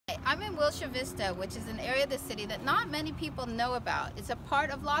live in Wilshire Vista, which is an area of the city that not many people know about. It's a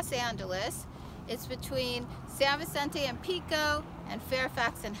part of Los Angeles. It's between San Vicente and Pico and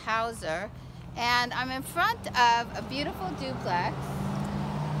Fairfax and Hauser. And I'm in front of a beautiful duplex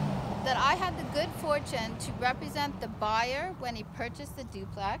that I had the good fortune to represent the buyer when he purchased the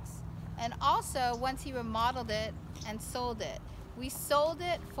duplex, and also once he remodeled it and sold it. We sold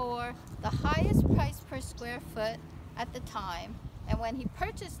it for the highest price per square foot at the time, and when he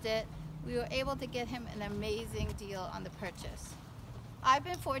purchased it, we were able to get him an amazing deal on the purchase. I've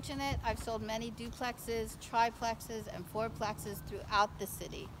been fortunate. I've sold many duplexes, triplexes, and fourplexes throughout the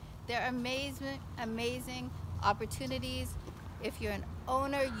city. They're amazing opportunities. If you're an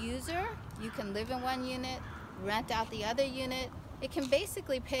owner-user, you can live in one unit, rent out the other unit. It can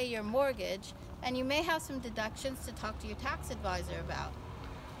basically pay your mortgage, and you may have some deductions to talk to your tax advisor about.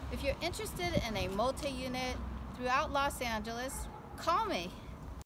 If you're interested in a multi-unit throughout Los Angeles, call me.